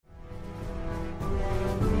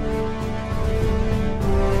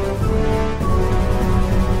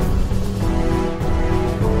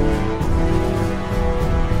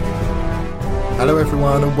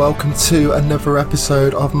everyone, and welcome to another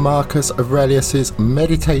episode of Marcus Aurelius's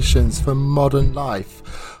Meditations for Modern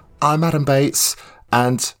Life. I'm Adam Bates,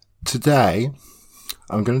 and today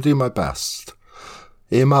I'm going to do my best.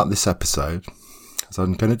 Earmark this episode, as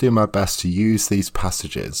I'm going to do my best to use these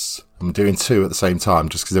passages. I'm doing two at the same time,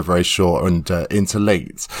 just because they're very short and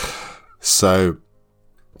interlinked. So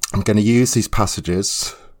I'm going to use these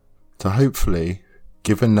passages to hopefully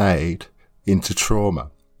give an aid into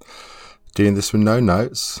trauma. Doing this with no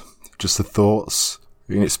notes, just the thoughts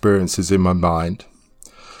and experiences in my mind,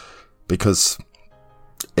 because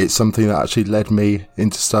it's something that actually led me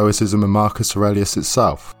into Stoicism and Marcus Aurelius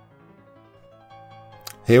itself.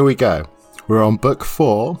 Here we go. We're on book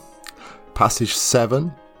 4, passage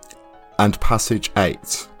 7 and passage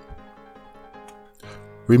 8.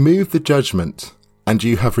 Remove the judgment, and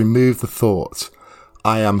you have removed the thought,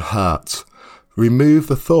 I am hurt. Remove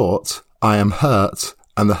the thought, I am hurt,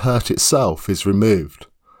 and the hurt itself is removed.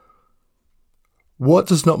 What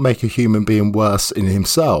does not make a human being worse in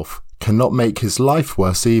himself cannot make his life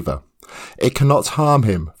worse either. It cannot harm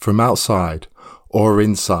him from outside or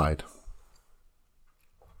inside.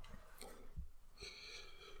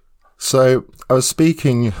 So I was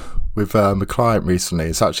speaking with a client recently.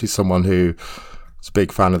 It's actually someone who is a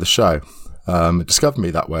big fan of the show. Discovered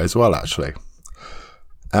me that way as well, actually.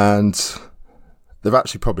 And they've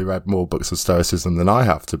actually probably read more books of Stoicism than I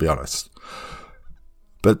have, to be honest.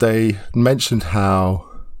 But they mentioned how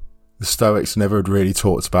the Stoics never had really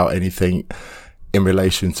talked about anything in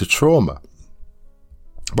relation to trauma.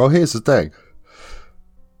 Well, here's the thing.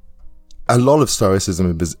 A lot of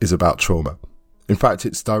Stoicism is about trauma. In fact,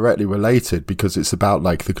 it's directly related because it's about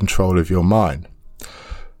like the control of your mind.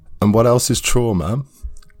 And what else is trauma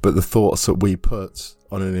but the thoughts that we put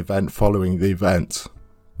on an event following the event?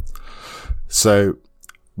 So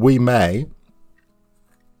we may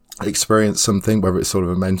experience something, whether it's sort of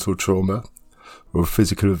a mental trauma or a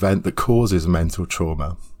physical event that causes mental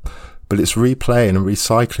trauma, but it's replaying and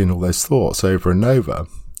recycling all those thoughts over and over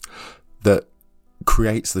that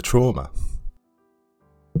creates the trauma.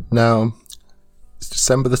 Now, it's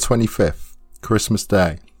December the 25th, Christmas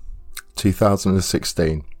Day,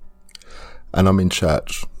 2016, and I'm in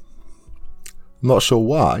church. I'm not sure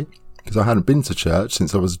why, because I hadn't been to church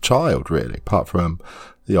since I was a child, really, apart from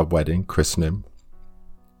the odd wedding, christening.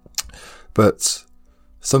 But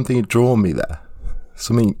something had drawn me there.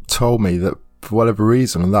 Something told me that for whatever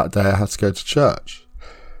reason, on that day I had to go to church.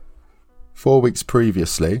 4 weeks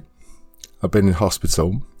previously, I'd been in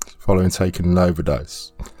hospital following taking an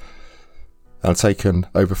overdose. I'd taken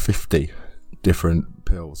over 50 different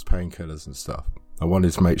pills, painkillers and stuff. I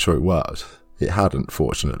wanted to make sure it worked. It hadn't,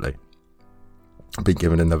 fortunately. I'd been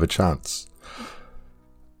given another chance.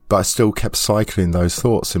 But I still kept cycling those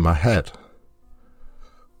thoughts in my head.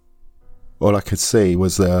 All I could see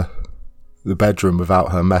was the bedroom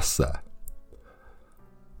without her mess there.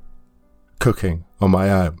 Cooking on my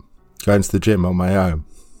own. Going to the gym on my own.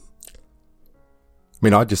 I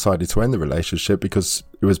mean, I decided to end the relationship because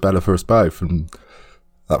it was better for us both. And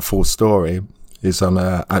that full story is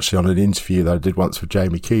actually on an interview that I did once with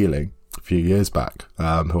Jamie Keeling a few years back,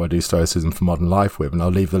 who I do Stoicism for Modern Life with, and I'll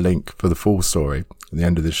leave the link for the full story at the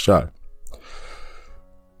end of this show.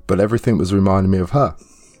 But everything was reminding me of her.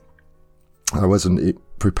 I wasn't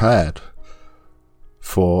prepared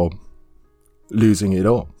for losing it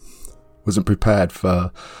all. Wasn't prepared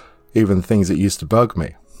for even the things that used to bug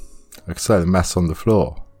me. Like I say, the mess on the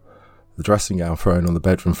floor, the dressing gown thrown on the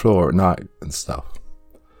bedroom floor at night and stuff,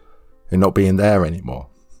 and not being there anymore.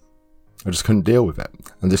 I just couldn't deal with it.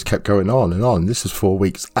 And this kept going on and on. This is 4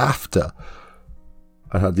 weeks after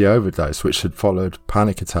I had the overdose, which had followed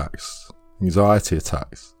panic attacks, anxiety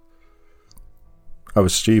attacks. I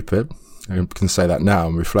was stupid. I can say that now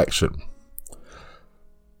in reflection.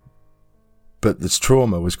 But this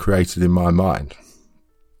trauma was created in my mind.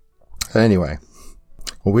 Anyway,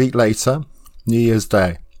 a week later, New Year's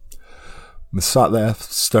Day, I sat there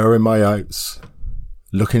stirring my oats,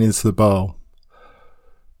 looking into the bowl,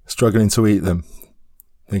 struggling to eat them,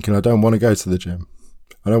 thinking I don't want to go to the gym.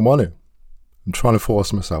 I don't want to. I'm trying to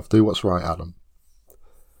force myself. Do what's right, Adam.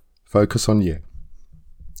 Focus on you.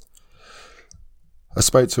 I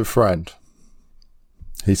spoke to a friend.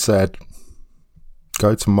 He said,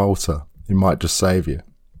 go to Malta. It might just save you.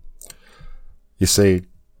 You see,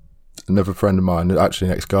 another friend of mine, actually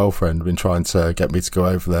an ex-girlfriend, had been trying to get me to go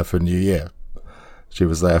over there for New Year. She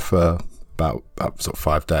was there for about sort of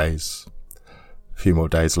 5 days. A few more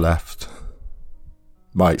days left.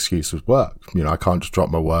 My excuse was work. You know, I can't just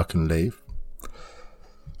drop my work and leave.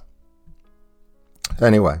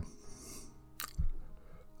 Anyway,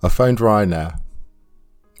 I phoned Ryanair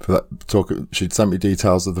for She'd sent me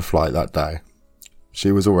details of the flight that day.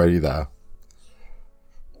 She was already there.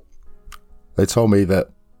 They told me that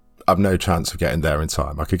I've no chance of getting there in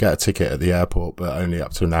time. I could get a ticket at the airport, but only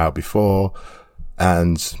up to an hour before.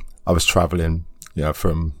 And I was travelling,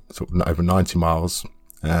 from sort of over 90 miles,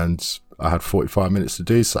 and I had 45 minutes to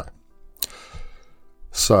do so.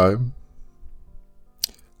 So,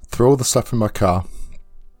 threw all the stuff in my car,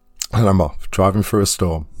 and I'm off, driving through a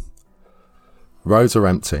storm. Roads are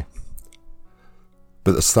empty,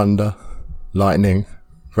 but there's thunder, lightning,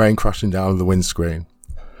 rain crashing down on the windscreen,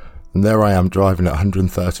 and there I am driving at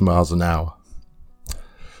 130 miles an hour.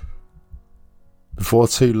 Before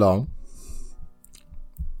too long,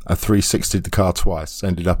 I 360'd the car twice,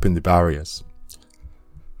 ended up in the barriers.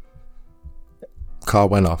 Car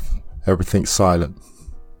went off, everything's silent.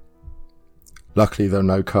 Luckily there were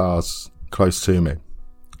no cars close to me.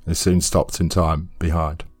 They soon stopped in time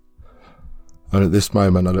behind. And at this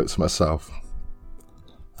moment I looked at myself,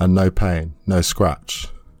 and no pain, no scratch.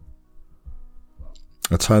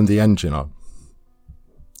 I turned the engine on.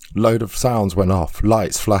 Load of sounds went off,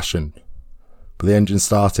 lights flashing, but the engine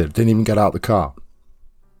started. Didn't even get out the car.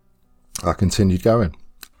 I continued going.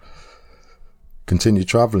 Continued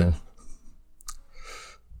travelling.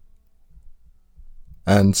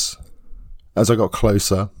 And as I got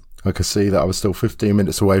closer, I could see that I was still 15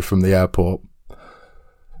 minutes away from the airport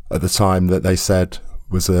at the time that they said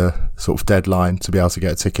was a sort of deadline to be able to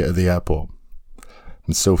get a ticket at the airport.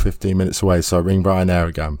 I'm still 15 minutes away, so I ring Ryanair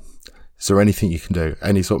again. Is there anything you can do?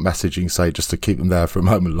 Any sort of message you can say just to keep them there for a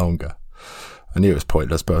moment longer? I knew it was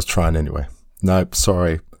pointless, but I was trying anyway. Nope,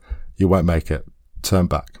 sorry, you won't make it. Turn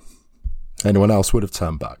back. Anyone else would have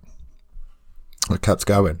turned back. I kept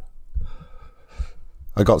going.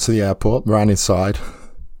 I got to the airport, ran inside,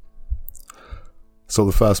 saw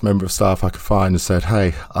the first member of staff I could find and said,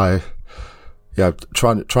 hey,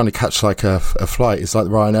 trying to catch like a flight. Is like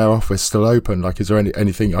the Ryanair office still open? Like, is there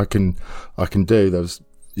anything I can do? There was,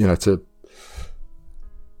 I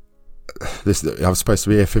was supposed to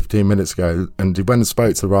be here 15 minutes ago, and he went and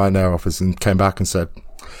spoke to the Ryanair office and came back and said,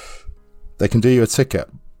 they can do you a ticket,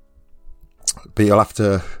 but you'll have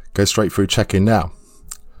to go straight through check-in now.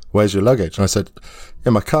 Where's your luggage? And I said,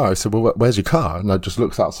 in my car. I said, well, where's your car? And I just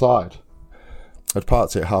looked outside. I'd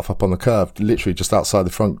parked it half up on the curb, literally just outside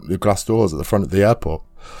the glass doors at the front of the airport.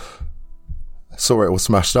 I saw it all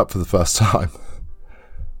smashed up for the first time.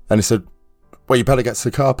 And he said, well, you better get to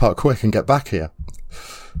the car park quick and get back here.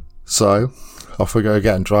 So, off we go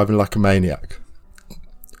again, driving like a maniac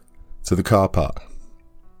to the car park.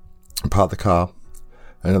 I parked the car,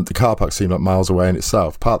 and the car park seemed like miles away in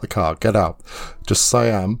itself. Park the car, get out. Just as I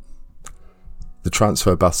am, the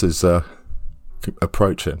transfer bus is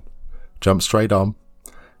approaching. Jump straight on,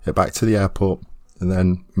 get back to the airport, and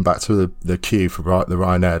then back to the queue for the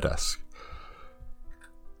Ryanair desk.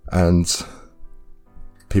 And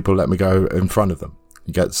people let me go in front of them,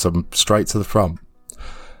 get some straight to the front.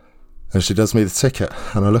 And she does me the ticket,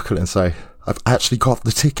 and I look at it and say, I've actually got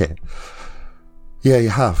the ticket. Yeah, you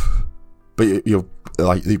have. But you're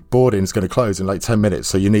like, the boarding is going to close in like 10 minutes,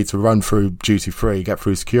 so you need to run through duty free, get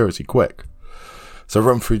through security quick. So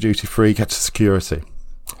run through duty free, get to security.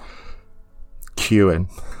 Queuing.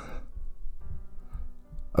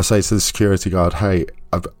 I say to the security guard, hey,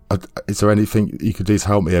 is there anything you could do to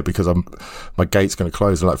help me here, because my gate's going to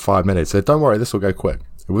close in like 5 minutes. He said, don't worry, this will go quick.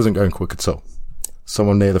 It wasn't going quick at all.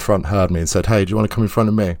 Someone near the front heard me and said, hey, do you want to come in front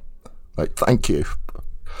of me? Like, thank you.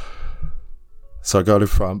 So I got in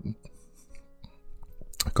front,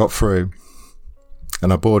 got through,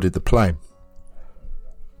 and I boarded the plane.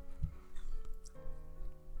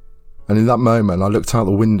 And in that moment, I looked out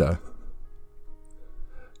the window,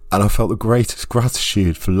 and I felt the greatest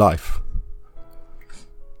gratitude for life.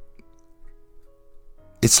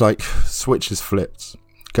 It's like switches flipped.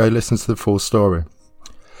 Go listen to the full story.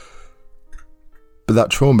 But that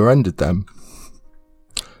trauma ended then.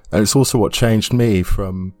 And it's also what changed me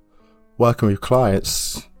from working with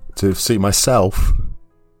clients to see myself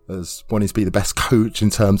as wanting to be the best coach in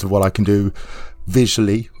terms of what I can do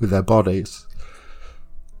visually with their bodies.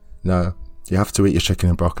 No, you have to eat your chicken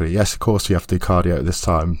and broccoli. Yes, of course you have to do cardio at this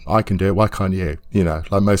time. I can do it, why can't you?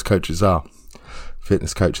 Like most coaches are.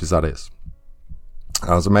 Fitness coaches, that is.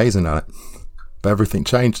 I was amazing at it. But everything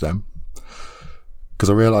changed then. Because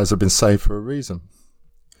I realised I'd been saved for a reason.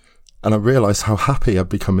 And I realised how happy I'd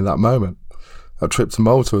become in that moment. That trip to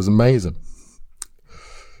Malta was amazing.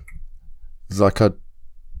 It's like I'd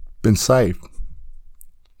been saved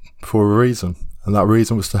for a reason. And that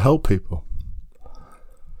reason was to help people.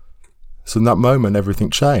 So in that moment, everything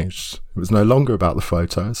changed. It was no longer about the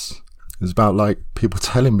photos. It was about like people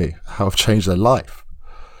telling me how I've changed their life.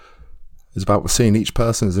 It's about seeing each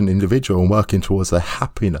person as an individual and working towards their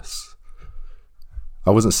happiness. I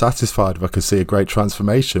wasn't satisfied if I could see a great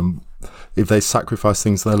transformation if they sacrificed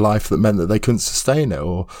things in their life that meant that they couldn't sustain it,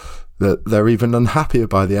 or that they're even unhappier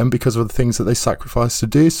by the end because of the things that they sacrificed to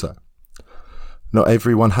do so. Not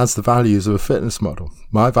everyone has the values of a fitness model.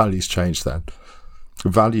 My values changed then. I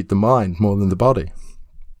valued the mind more than the body.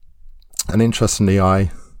 And interestingly,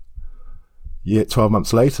 12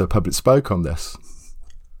 months later, public spoke on this.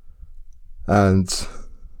 And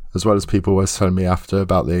as well as people always telling me after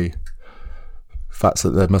about the fact that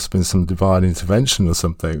there must have been some divine intervention or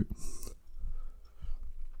something,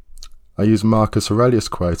 I used Marcus Aurelius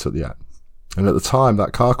quote at the end. And at the time,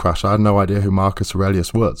 that car crash, I had no idea who Marcus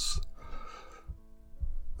Aurelius was.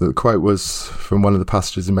 The quote was from one of the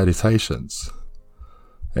passages in Meditations.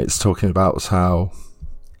 It's talking about how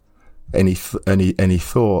any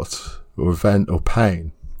thought or event or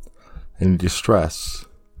pain, any distress,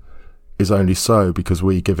 is only so because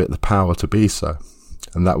we give it the power to be so,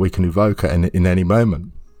 and that we can evoke it in any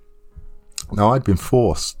moment. Now, I'd been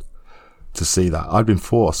forced to see that. I'd been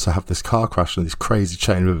forced to have this car crash and this crazy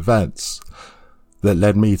chain of events that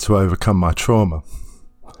led me to overcome my trauma.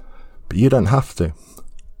 But you don't have to.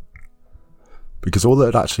 Because all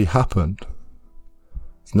that had actually happened,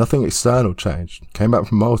 nothing external changed. Came back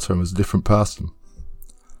from Malta and was a different person.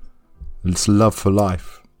 This love for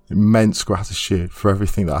life, immense gratitude for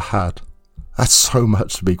everything that I had. That's so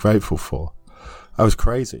much to be grateful for. I was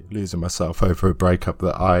crazy losing myself over a breakup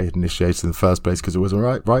that I had initiated in the first place because it wasn't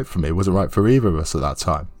right for me. It wasn't right for either of us at that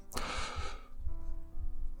time.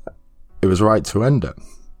 It was right to end it.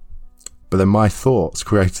 But then my thoughts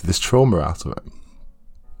created this trauma out of it.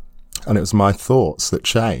 And it was my thoughts that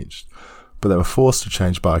changed, but they were forced to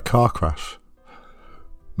change by a car crash.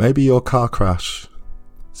 Maybe your car crash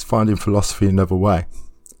is finding philosophy another way.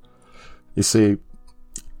 You see,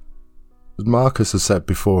 as Marcus has said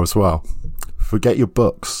before as well, forget your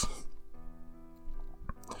books.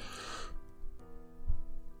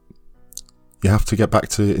 You have to get back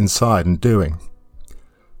to inside and doing.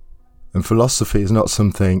 And philosophy is not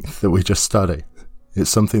something that we just study. It's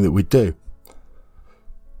something that we do.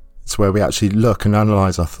 It's where we actually look and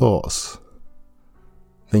analyse our thoughts.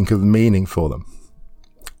 Think of the meaning for them.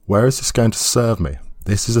 Where is this going to serve me?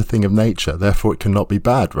 This is a thing of nature, therefore it cannot be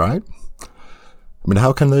bad, right? I mean,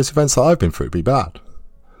 how can those events that I've been through be bad?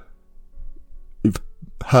 You've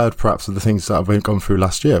heard perhaps of the things that I've gone through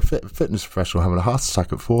last year. Fitness professional having a heart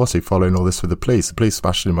attack at 40, following all this with the police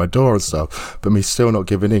smashing in my door and stuff, but me still not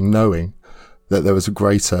giving in, knowing that there was a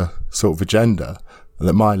greater sort of agenda, and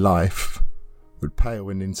that my life would pale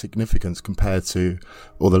in insignificance compared to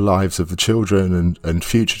all the lives of the children and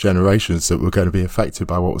future generations that were going to be affected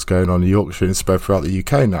by what was going on in Yorkshire and spread throughout the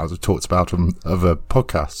UK now, as I've talked about on other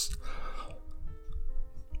podcasts.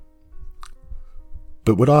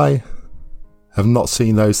 But would I have not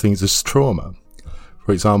seen those things as trauma?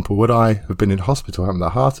 For example, would I have been in hospital having that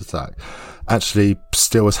heart attack, actually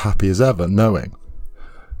still as happy as ever, knowing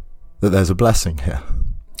that there's a blessing here?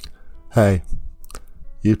 Hey,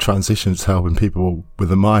 you've transitioned to helping people with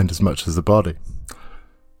the mind as much as the body.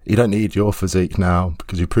 You don't need your physique now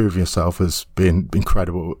because you've proven yourself as being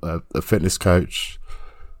incredible, a fitness coach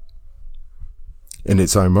in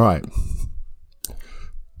its own right.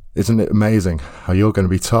 Isn't it amazing how you're going to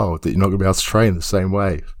be told that you're not going to be able to train the same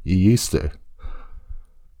way you used to,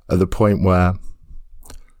 at the point where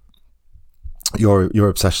your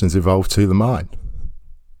obsessions evolved to the mind,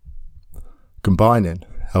 combining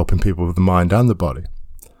helping people with the mind and the body.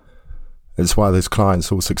 It's why those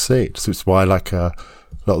clients all succeed. So it's why a lot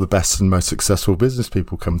of the best and most successful business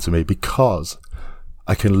people come to me, because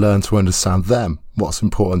I can learn to understand them, what's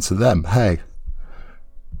important to them. Hey,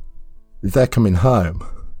 if they're coming home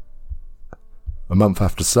a month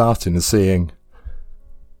after starting and seeing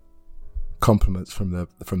compliments from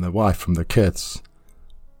their wife, from their kids,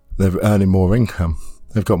 they're earning more income,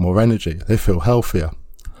 they've got more energy, they feel healthier.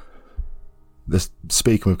 They're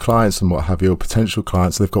speaking with clients and what have you, or potential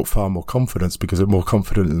clients, they've got far more confidence because they're more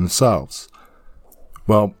confident in themselves.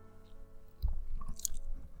 Well,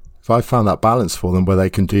 if I found that balance for them where they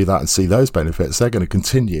can do that and see those benefits, they're going to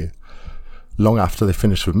continue long after they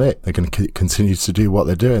finish with me. They're going to continue to do what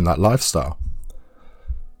they're doing, that lifestyle.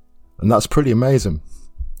 And that's pretty amazing,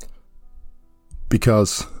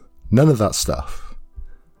 because none of that stuff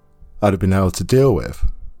I'd have been able to deal with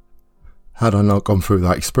had I not gone through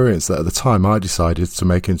that experience that at the time I decided to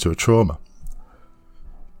make into a trauma.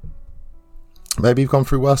 Maybe you've gone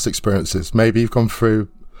through worse experiences. Maybe you've gone through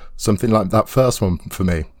something like that first one for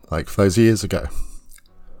me, like those years ago,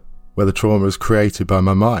 where the trauma was created by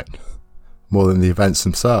my mind more than the events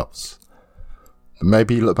themselves. And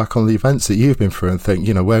maybe you look back on the events that you've been through and think,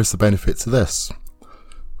 where's the benefit to this?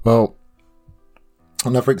 Well,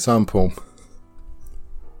 another example,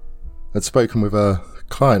 I'd spoken with a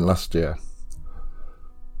client last year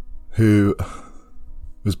who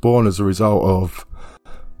was born as a result of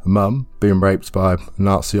a mum being raped by a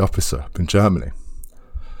Nazi officer in Germany.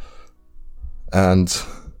 And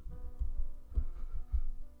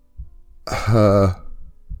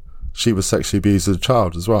she was sexually abused as a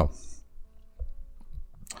child as well.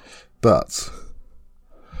 But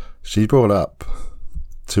she brought up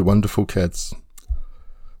 2 wonderful kids,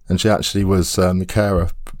 and she actually was the carer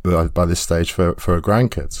by this stage for her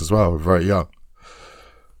grandkids as well, very young.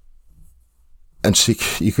 And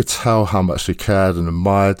you could tell how much she cared and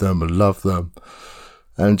admired them and loved them.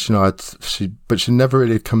 And but she never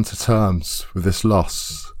really had come to terms with this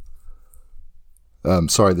loss.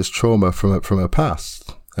 This trauma from her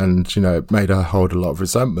past, and it made her hold a lot of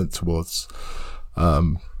resentment towards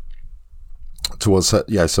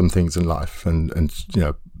some things in life, and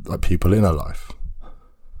like people in her life.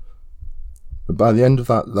 But by the end of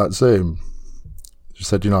that Zoom, she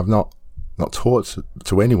said, I've not talked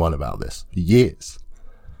to anyone about this for years.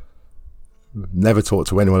 Never talked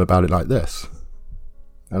to anyone about it like this.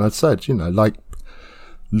 And I said,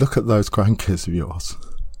 look at those grandkids of yours.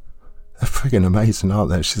 They're friggin' amazing,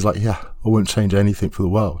 aren't they? She's like, yeah, I wouldn't change anything for the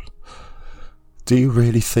world. Do you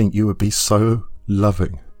really think you would be so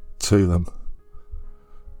loving to them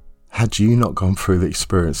had you not gone through the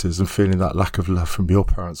experiences and feeling that lack of love from your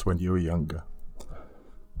parents when you were younger?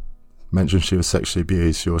 Mentioned she was sexually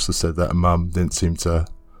abused. She also said that her mum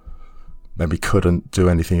couldn't do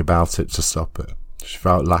anything about it to stop it. She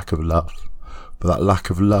felt lack of love. But that lack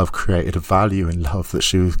of love created a value in love that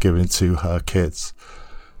she was giving to her kids.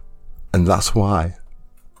 And that's why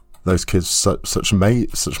those kids are such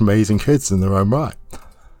amazing kids in their own right.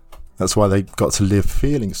 That's why they got to live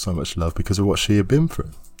feeling so much love, because of what she had been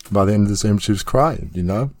through. By the end of the Zoom, she was crying,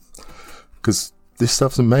 because this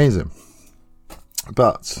stuff's amazing.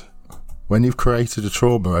 But when you've created a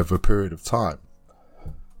trauma over a period of time,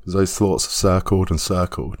 because those thoughts have circled and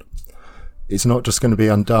circled, it's not just going to be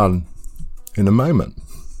undone in a moment.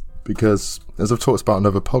 Because, as I've talked about in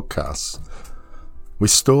other podcasts, we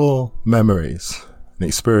store memories and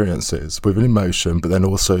experiences with an emotion, but then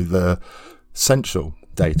also the sensual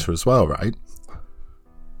data as well, right?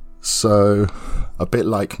 So, a bit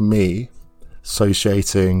like me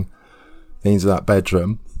associating things in that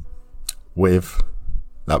bedroom with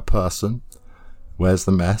that person, where's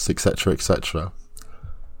the mess, etc., etc.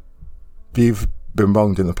 If you've been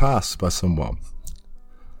wronged in the past by someone,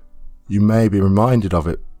 you may be reminded of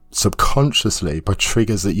it subconsciously by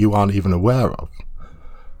triggers that you aren't even aware of.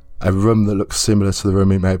 A room that looks similar to the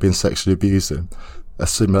room you may have been sexually abused in, a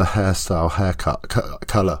similar hairstyle, haircut,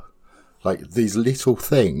 colour. Like, these little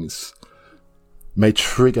things may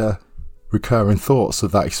trigger recurring thoughts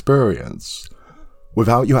of that experience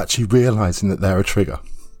without you actually realising that they're a trigger.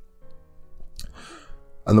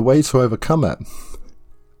 And the way to overcome it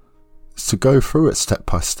is to go through it step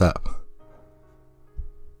by step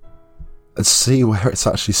and see where it's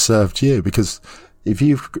actually served you. Because if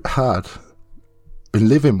you've been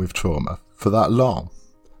living with trauma for that long,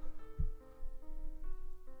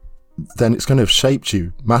 then it's going to have shaped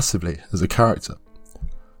you massively as a character.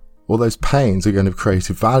 All those pains are going to have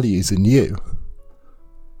created values in you.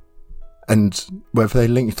 And whether they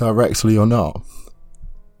link directly or not,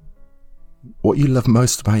 what you love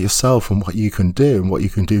most about yourself and what you can do and what you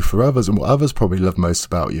can do for others and what others probably love most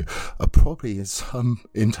about you are probably in some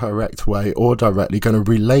indirect way or directly going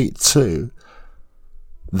to relate to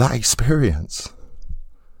that experience.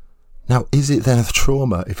 Now, is it then a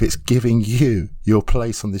trauma if it's giving you your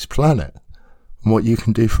place on this planet and what you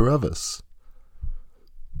can do for others?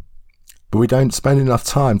 But we don't spend enough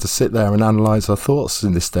time to sit there and analyse our thoughts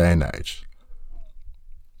in this day and age.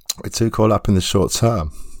 We're too caught up in the short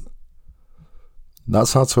term.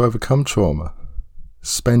 That's how to overcome trauma.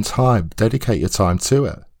 Spend time, dedicate your time to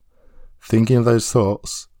it. Thinking of those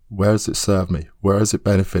thoughts, where has it served me? Where has it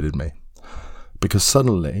benefited me? Because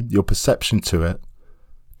suddenly your perception to it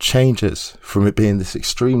changes from it being this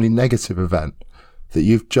extremely negative event that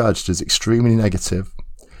you've judged as extremely negative,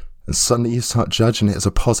 and suddenly you start judging it as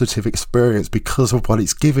a positive experience because of what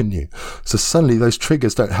it's given you. So suddenly those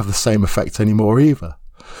triggers don't have the same effect anymore either.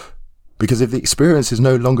 Because if the experience is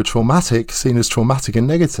no longer traumatic, seen as traumatic and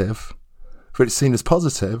negative, but it's seen as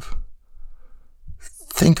positive,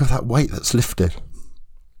 think of that weight that's lifted.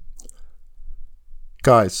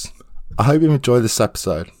 Guys, I hope you enjoyed this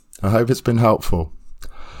episode. I hope it's been helpful.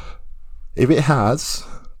 If it has,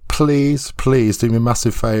 please do me a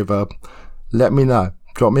massive favour. Let me know.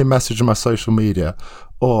 drop me a message on my social media,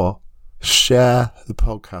 or share the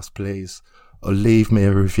podcast, please, or leave me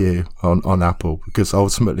a review on Apple, because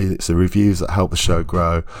ultimately it's the reviews that help the show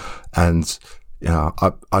grow. And, you know,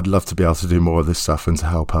 I'd love to be able to do more of this stuff and to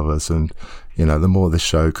help others. And, you know, the more this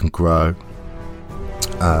show can grow,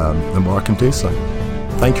 the more I can do so.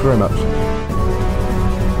 Thank you very much.